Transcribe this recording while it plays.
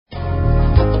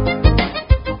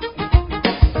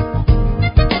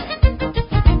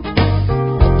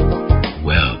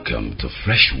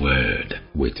Fresh Word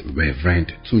with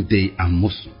Reverend Tunde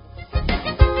Amosu.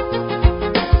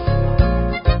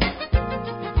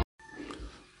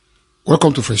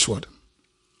 Welcome to Fresh Word.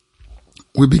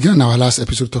 We began our last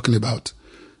episode talking about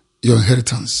your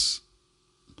inheritance,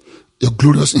 your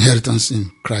glorious inheritance in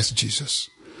Christ Jesus.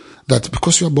 That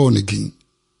because you are born again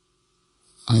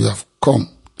and you have come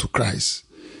to Christ,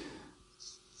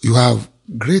 you have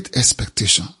great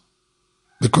expectation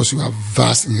because you have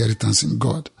vast inheritance in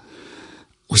God.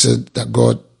 We said that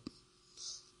God,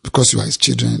 because you are his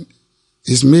children,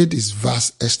 he's made his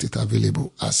vast estate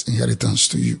available as inheritance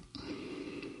to you.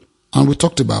 And we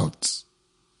talked about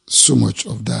so much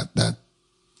of that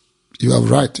you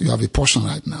have a portion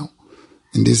right now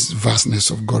in this vastness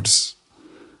of God's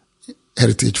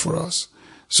heritage for us.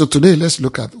 So today let's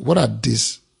look at what are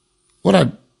the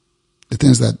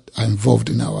things that are involved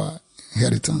in our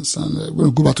inheritance. And we're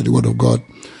going to go back to the Word of God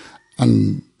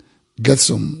and get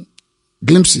some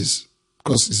glimpses,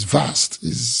 because it's vast,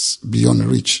 it's beyond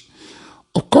reach.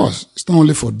 Of course, it's not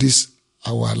only for this,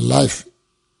 our life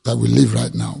that we live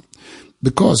right now,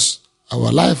 because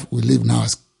our life we live now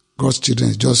as God's children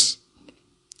is just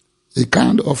a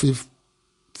kind of a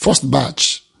first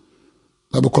batch,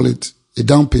 Bible call it a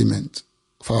down payment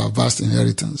for our vast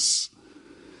inheritance.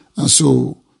 And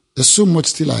so there's so much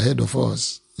still ahead of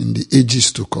us in the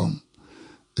ages to come.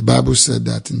 The Bible said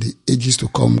that in the ages to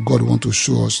come, God wants to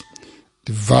show us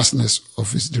the vastness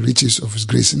of the riches of his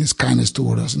grace and his kindness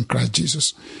toward us in Christ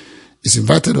Jesus. He's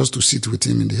invited us to sit with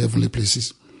him in the heavenly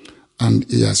places. And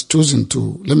he has chosen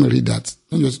to, let me read that.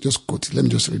 Let me just quote it. Let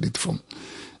me just read it from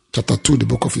chapter 2, the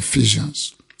book of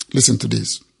Ephesians. Listen to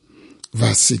this.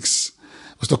 Verse 6.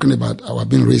 I was talking about our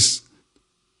being raised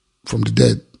from the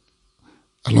dead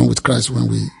along with Christ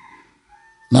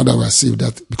now that we are saved,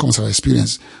 that becomes our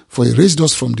experience. For he raised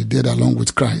us from the dead along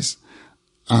with Christ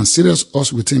and seated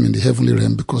us with him in the heavenly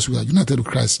realm, because we are united with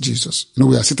Christ Jesus.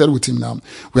 We are seated with him now.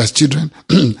 We are children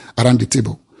around the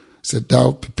table. He said,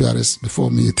 thou preparest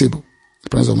before me a table, the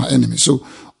presence of my enemies. So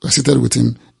we are seated with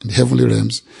him in the heavenly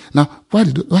realms. Now, why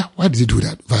did he do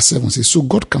that? Verse 7 says, so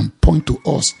God can point to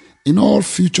us in all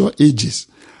future ages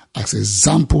as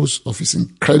examples of his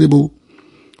incredible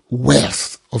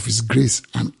wealth of his grace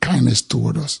and kindness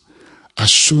toward us, as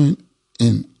shown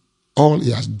in all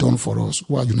he has done for us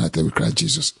who are united with Christ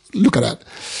Jesus. Look at that.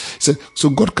 He said, so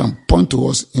God can point to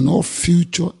us in all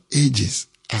future ages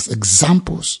as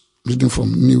examples, reading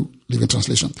from New Living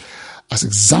Translation, as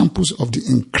examples of the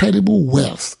incredible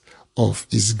wealth of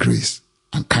his grace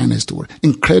and kindness toward us.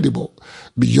 Incredible,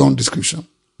 beyond description,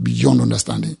 beyond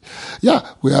understanding. Yeah,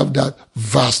 we have that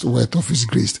vast wealth of his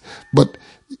grace, but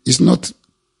it's not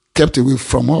kept away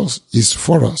from us, is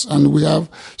for us. And we have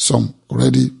some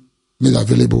already made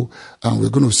available, and we're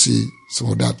going to see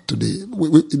some of that today.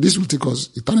 This will take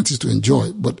us eternities to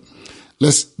enjoy, but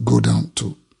let's go down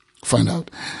to find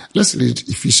out. Let's read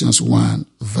Ephesians 1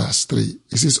 verse 3.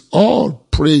 It says, all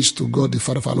praise to God, the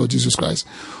Father of our Lord Jesus Christ,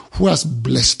 who has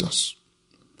blessed us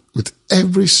with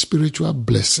every spiritual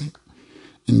blessing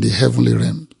in the heavenly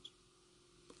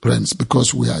realms,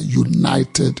 because we are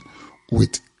united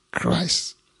with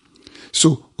Christ.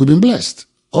 So we've been blessed.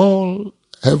 All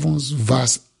heaven's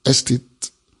vast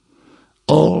estate,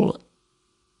 all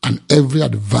and every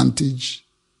advantage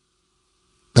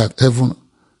that heaven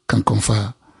can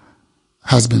confer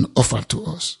has been offered to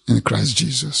us in Christ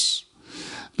Jesus.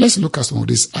 Let's look at some of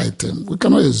these items. We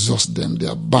cannot exhaust them. They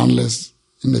are boundless,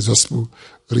 inexhaustible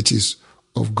riches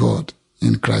of God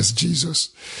in Christ Jesus.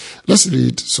 Let's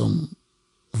read some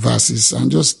verses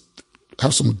and just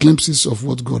have some glimpses of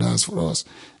what God has for us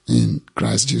in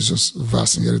Christ Jesus,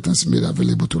 vast inheritance made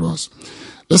available to us.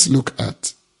 Let's look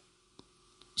at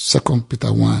 2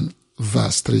 Peter 1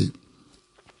 verse 3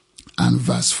 and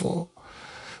verse 4.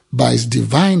 By his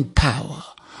divine power,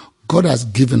 God has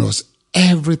given us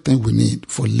everything we need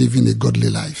for living a godly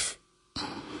life.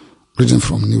 Reading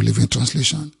from New Living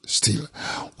Translation still.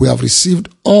 We have received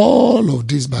all of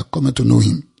this by coming to know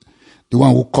him, the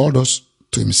one who called us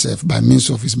to himself by means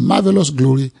of his marvelous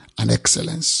glory and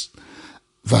excellence.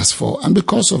 Verse 4, and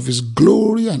because of his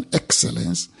glory and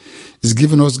excellence, he's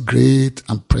given us great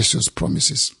and precious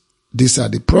promises. These are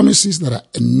the promises that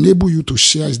enable you to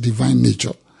share his divine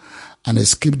nature and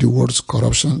escape the world's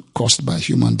corruption caused by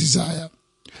human desire.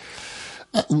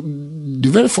 The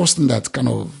very first thing that kind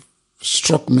of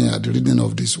struck me at the reading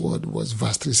of this word was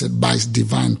verse 3. It said, by his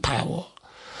divine power,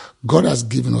 God has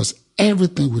given us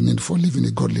everything we need for living a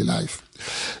godly life.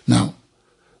 Now,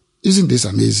 isn't this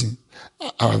amazing?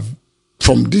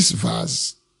 From this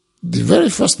verse, the very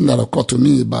first thing that occurred to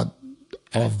me about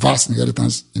our vast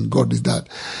inheritance in God is that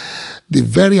the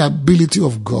very ability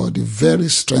of God, the very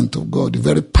strength of God, the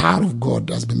very power of God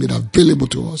has been made available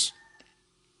to us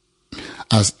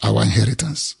as our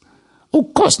inheritance.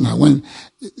 Of course, now when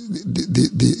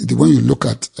when you look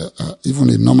at even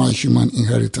a normal human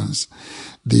inheritance,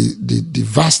 the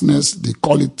vastness, the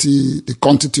quality, the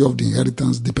quantity of the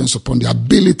inheritance depends upon the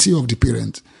ability of the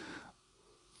parent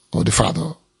or the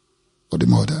father or the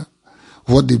mother,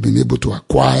 what they've been able to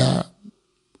acquire,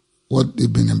 what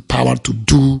they've been empowered to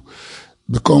do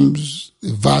becomes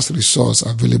a vast resource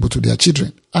available to their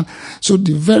children. And so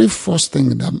the very first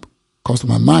thing that comes to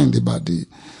my mind about the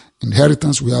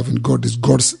inheritance we have in God is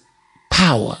God's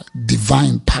power,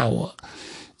 divine power,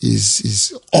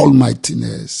 is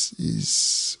almightiness,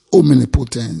 is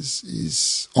omnipotence,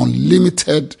 is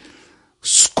unlimited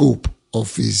scope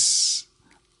of his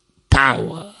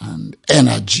power and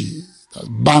energy. That's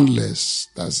boundless,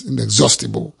 that's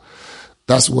inexhaustible.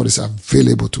 That's what is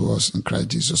available to us in Christ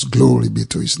Jesus. Glory be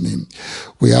to his name.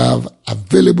 We have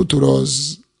available to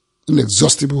us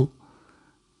inexhaustible,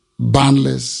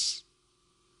 boundless,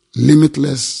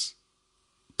 limitless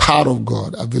power of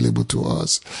God available to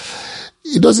us.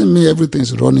 It doesn't mean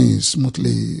everything's running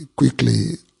smoothly,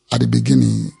 quickly at the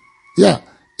beginning. Yeah,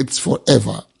 it's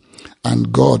forever.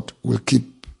 And God will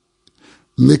keep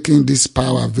making this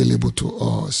power available to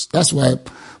us. That's why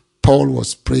Paul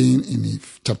was praying in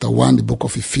chapter 1, the book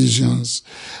of Ephesians.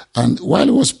 And while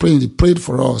he was praying, he prayed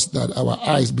for us that our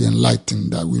eyes be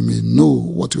enlightened, that we may know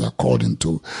what we are called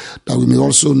into, that we may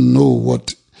also know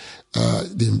what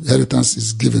the inheritance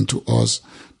is given to us.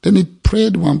 Then he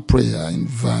prayed one prayer in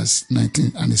verse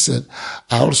 19, and he said,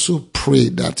 I also pray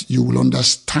that you will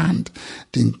understand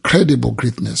the incredible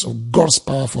greatness of God's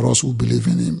power for us who believe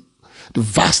in him. The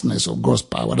vastness of God's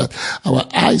power, that our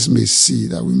eyes may see,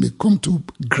 that we may come to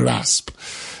grasp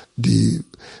the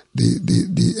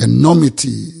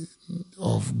enormity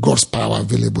of God's power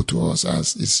available to us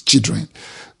as his children.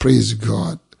 Praise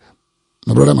God.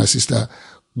 My brother, my sister,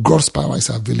 God's power is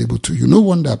available to you. No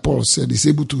wonder Paul said he's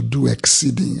able to do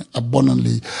exceeding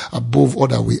abundantly above all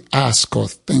that we ask or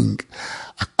think,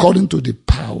 according to the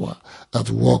power that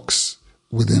works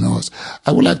within us.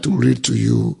 I would like to read to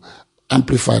you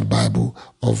Amplified Bible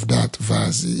of that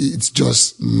verse. It's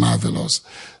just marvelous.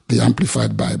 The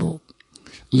Amplified Bible.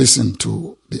 Listen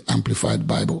to the Amplified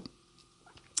Bible.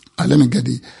 Let me get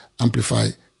the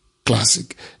Amplified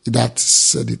Classic. That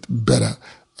said it better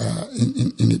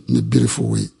in a beautiful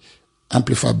way.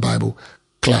 Amplified Bible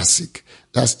Classic.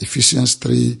 That's Ephesians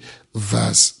 3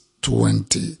 verse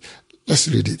 20. Let's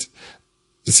read it.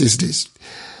 It says this.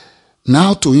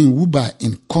 Now to him who by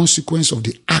in consequence of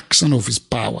the action of his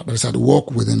power that is at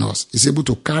work within us is able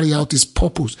to carry out his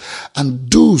purpose and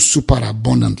do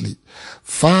superabundantly,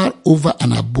 far over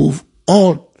and above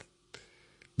all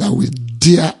that we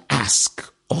dare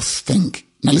ask or think.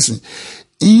 Now listen,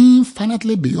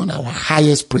 infinitely beyond our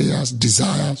highest prayers,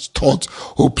 desires, thoughts,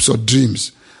 hopes, or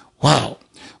dreams. Wow.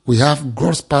 We have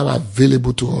God's power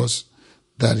available to us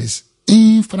that is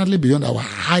infinitely beyond our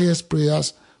highest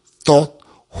prayers, thoughts,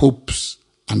 hopes,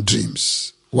 and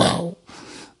dreams. Wow.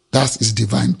 That is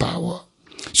divine power.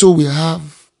 So we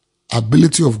have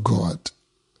ability of God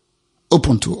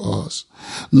open to us.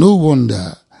 No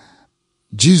wonder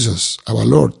Jesus, our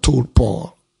Lord, told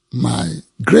Paul, my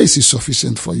grace is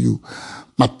sufficient for you.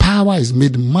 My power is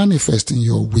made manifest in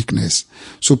your weakness.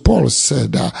 So Paul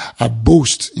said that I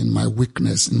boast in my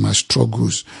weakness, in my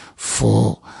struggles,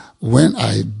 for when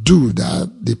I do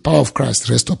that, the power of Christ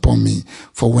rests upon me.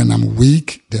 For when I'm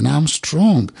weak, then I'm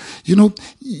strong. You know,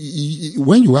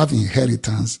 when you have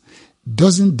inheritance, it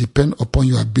doesn't depend upon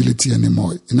your ability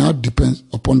anymore. It now depends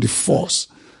upon the force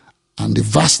and the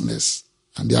vastness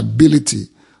and the ability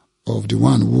of the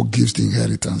one who gives the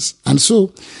inheritance. And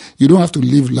so you don't have to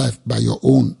live life by your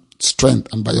own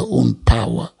strength and by your own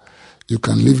power. You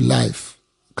can live life,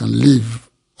 you can live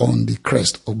on the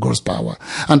crest of God's power.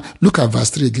 And look at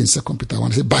verse 3 again, 2 Peter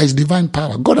 1. It says, by his divine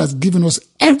power, God has given us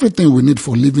everything we need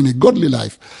for living a godly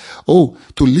life. Oh,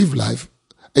 to live life,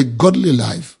 a godly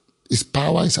life, his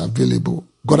power is available.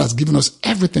 God has given us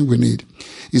everything we need.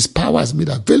 His power is made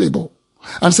available.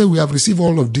 And so we have received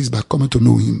all of this by coming to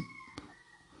know him.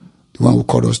 The one who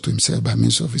called us to himself by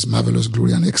means of his marvelous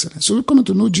glory and excellence. So we're coming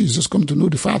to know Jesus, coming to know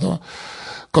the Father,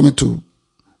 coming to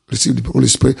receive the Holy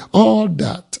Spirit. All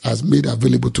that has made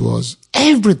available to us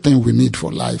everything we need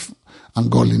for life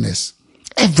and godliness.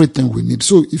 Everything we need.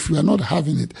 So if we are not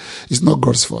having it, it's not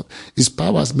God's fault. His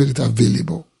power has made it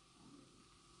available.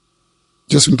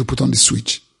 Just need to put on the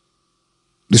switch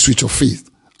of faith,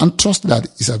 and trust that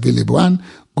it's available, and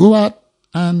go out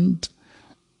and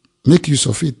make use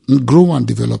of it and grow and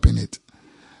develop in it.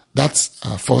 That's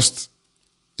our first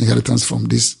inheritance from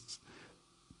this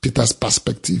Peter's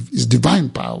perspective is divine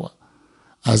power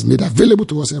has made available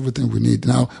to us everything we need.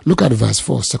 Now, look at verse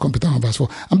 4, 2 Peter 1 verse 4.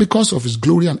 And because of his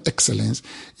glory and excellence,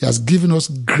 he has given us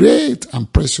great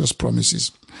and precious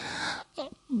promises.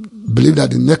 Believe that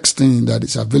the next thing that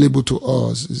is available to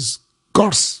us is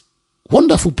God's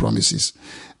wonderful promises.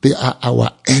 They are our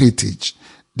heritage.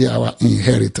 They are our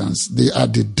inheritance. They are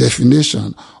the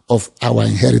definition of our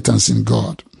inheritance in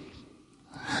God.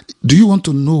 Do you want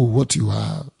to know what you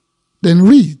have? Then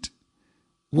read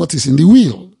what is in the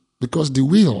will, because the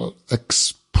will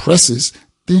expresses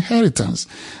the inheritance.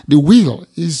 The will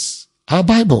is our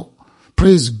Bible.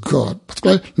 Praise God.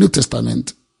 Particularly New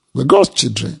Testament. We're God's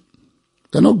children.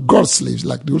 We're not God's slaves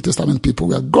like the Old Testament people.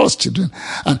 We are God's children.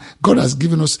 And God has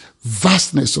given us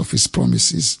vastness of his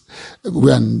promises.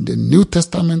 We are in the New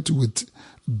Testament with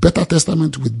better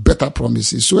testament with better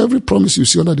promises. So every promise you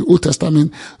see under the Old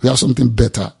Testament, we have something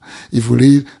better. If we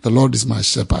read, the Lord is my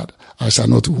shepherd, I shall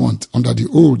not want. Under the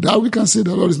Old, now we can say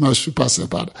the Lord is my super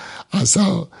shepherd, I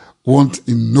shall want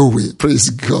in no way. Praise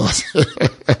God.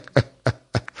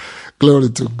 Glory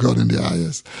to God in the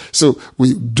highest. So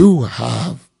we do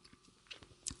have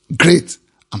great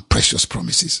and precious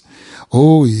promises.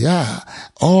 Oh yeah.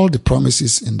 All the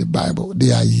promises in the Bible,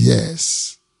 they are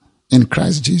yes in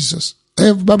Christ Jesus.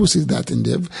 The Bible says that in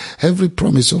every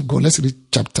promise of God. Let's read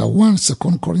chapter 1, 2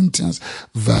 Corinthians,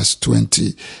 verse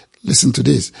 20. Listen to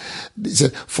this. It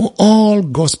said, for all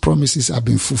God's promises have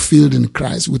been fulfilled in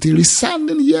Christ with a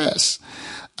resounding yes.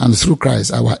 And through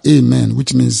Christ, our amen,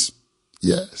 which means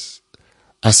yes,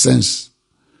 ascends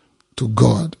to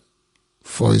God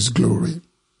for his glory.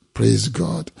 Praise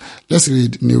God. Let's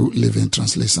read New Living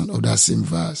Translation of that same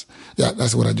verse. Yeah,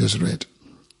 that's what I just read.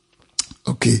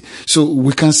 Okay, so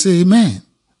we can say amen.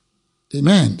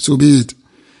 Amen. So be it.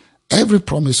 Every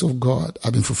promise of God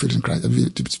has been fulfilled in Christ.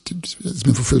 It's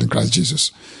been fulfilled in Christ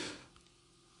Jesus.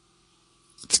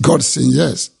 It's God saying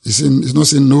yes. He's not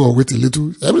saying no or wait a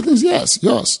little. Everything's yes,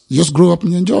 yours. You just grow up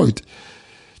and enjoy it.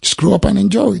 Just grow up and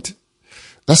enjoy it.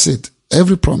 That's it.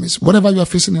 Every promise. Whatever you are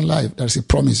facing in life, there is a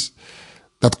promise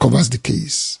that covers the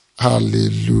case.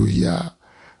 Hallelujah.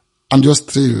 I'm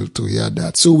just thrilled to hear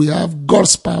that. So we have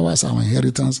God's power as our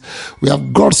inheritance. We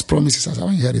have God's promises as our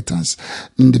inheritance.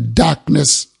 In the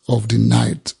darkness of the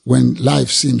night, when life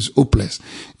seems hopeless,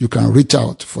 you can reach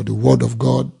out for the word of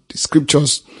God, the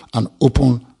scriptures, and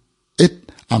open it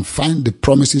and find the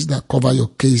promises that cover your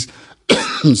case,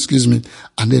 excuse me,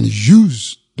 and then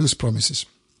use those promises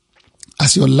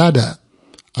as your ladder,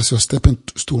 as your stepping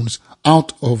stones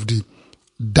out of the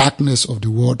darkness of the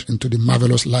world into the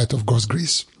marvelous light of God's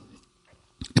grace.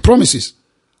 The promises,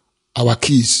 our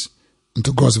keys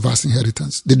into God's vast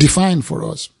inheritance. They define for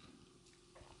us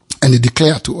and they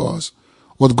declare to us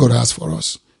what God has for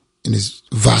us in his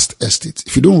vast estate.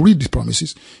 If you don't read the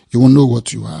promises, you won't know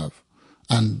what you have.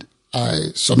 And I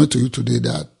submit to you today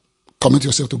that commit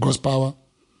yourself to God's power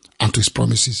and to his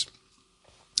promises,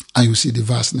 and you see the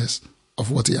vastness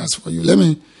of what he has for you. Let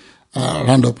me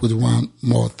round up with one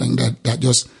more thing that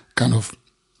just kind of,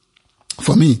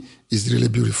 for me, is really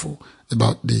beautiful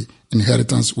about the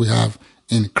inheritance we have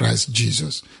in Christ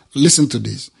Jesus. Listen to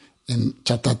this. In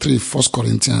chapter 3, 1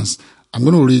 Corinthians, I'm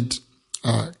going to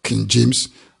read King James,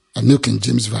 a New King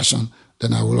James Version.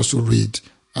 Then I will also read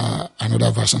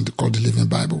another version called the Living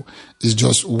Bible. It's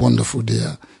just wonderful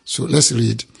there. So let's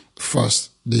read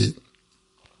first the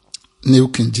New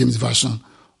King James Version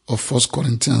of 1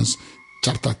 Corinthians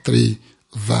chapter 3,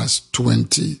 verse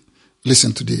 20.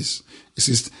 Listen to this. It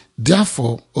says,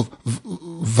 therefore,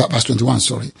 verse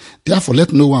 21, therefore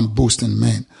let no one boast in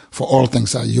men, for all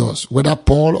things are yours, whether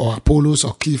Paul or Apollos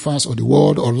or Cephas or the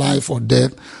world or life or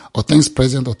death or things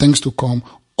present or things to come,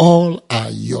 all are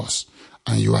yours,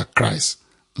 and you are Christ,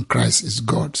 and Christ is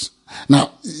God's.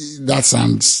 Now, that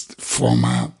sounds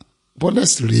formal, but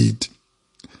let's read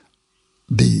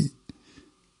the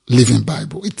Living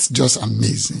Bible. It's just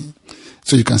amazing.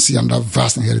 So you can see another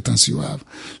vast inheritance you have.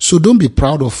 So don't be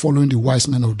proud of following the wise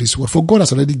men of this world, for God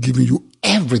has already given you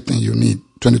everything you need.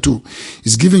 22.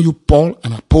 He's giving you Paul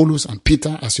and Apollos and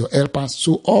Peter as your helpers.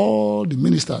 So all the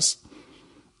ministers,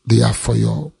 they are for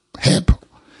your help.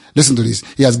 Listen to this.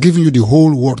 He has given you the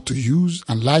whole world to use,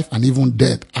 and life and even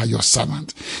death are your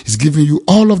servant. He's giving you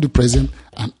all of the present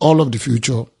and all of the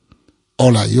future.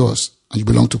 All are yours, and you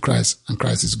belong to Christ, and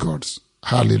Christ is God's.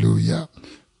 Hallelujah.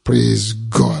 Praise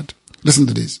God. Listen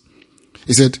to this.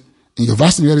 He said, in your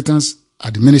vast inheritance are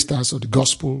the ministers of the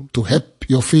gospel to help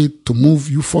your faith, to move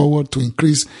you forward, to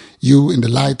increase you in the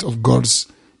light of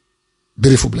God's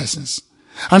beautiful blessings.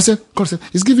 And God said,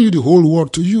 he's giving you the whole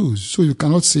world to use. So you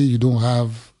cannot say you don't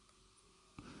have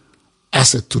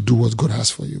asset to do what God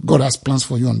has for you. God has plans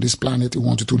for you on this planet. He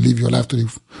wants you to live your life to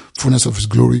the fullness of His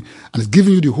glory. And He's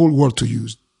giving you the whole world to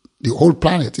use. The whole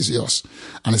planet is yours.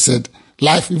 And He said,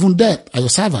 life, even death, are your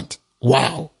servant.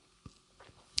 Wow.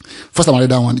 First time I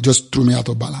read that one, it just threw me out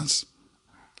of balance.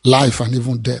 Life and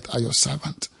even death are your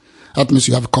servant. That means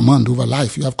you have command over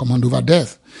life. You have command over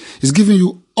death. He's giving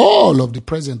you all of the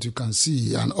present you can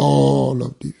see and all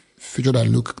of the future that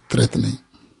look threatening.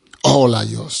 All are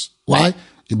yours. Why?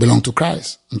 You belong to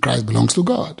Christ, and Christ belongs to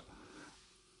God.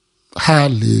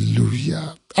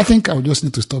 Hallelujah. I think I will just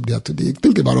need to stop there today.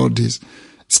 Think about all this.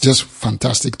 It's just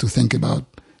fantastic to think about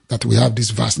that we have this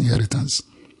vast inheritance.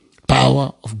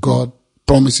 Power of God,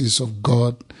 promises of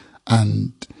God,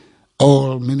 and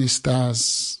all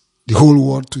ministers, the whole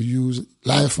world to use,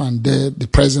 life and death, the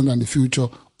present and the future,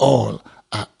 all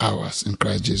are ours in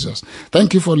Christ Jesus.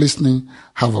 Thank you for listening.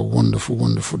 Have a wonderful,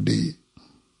 wonderful day.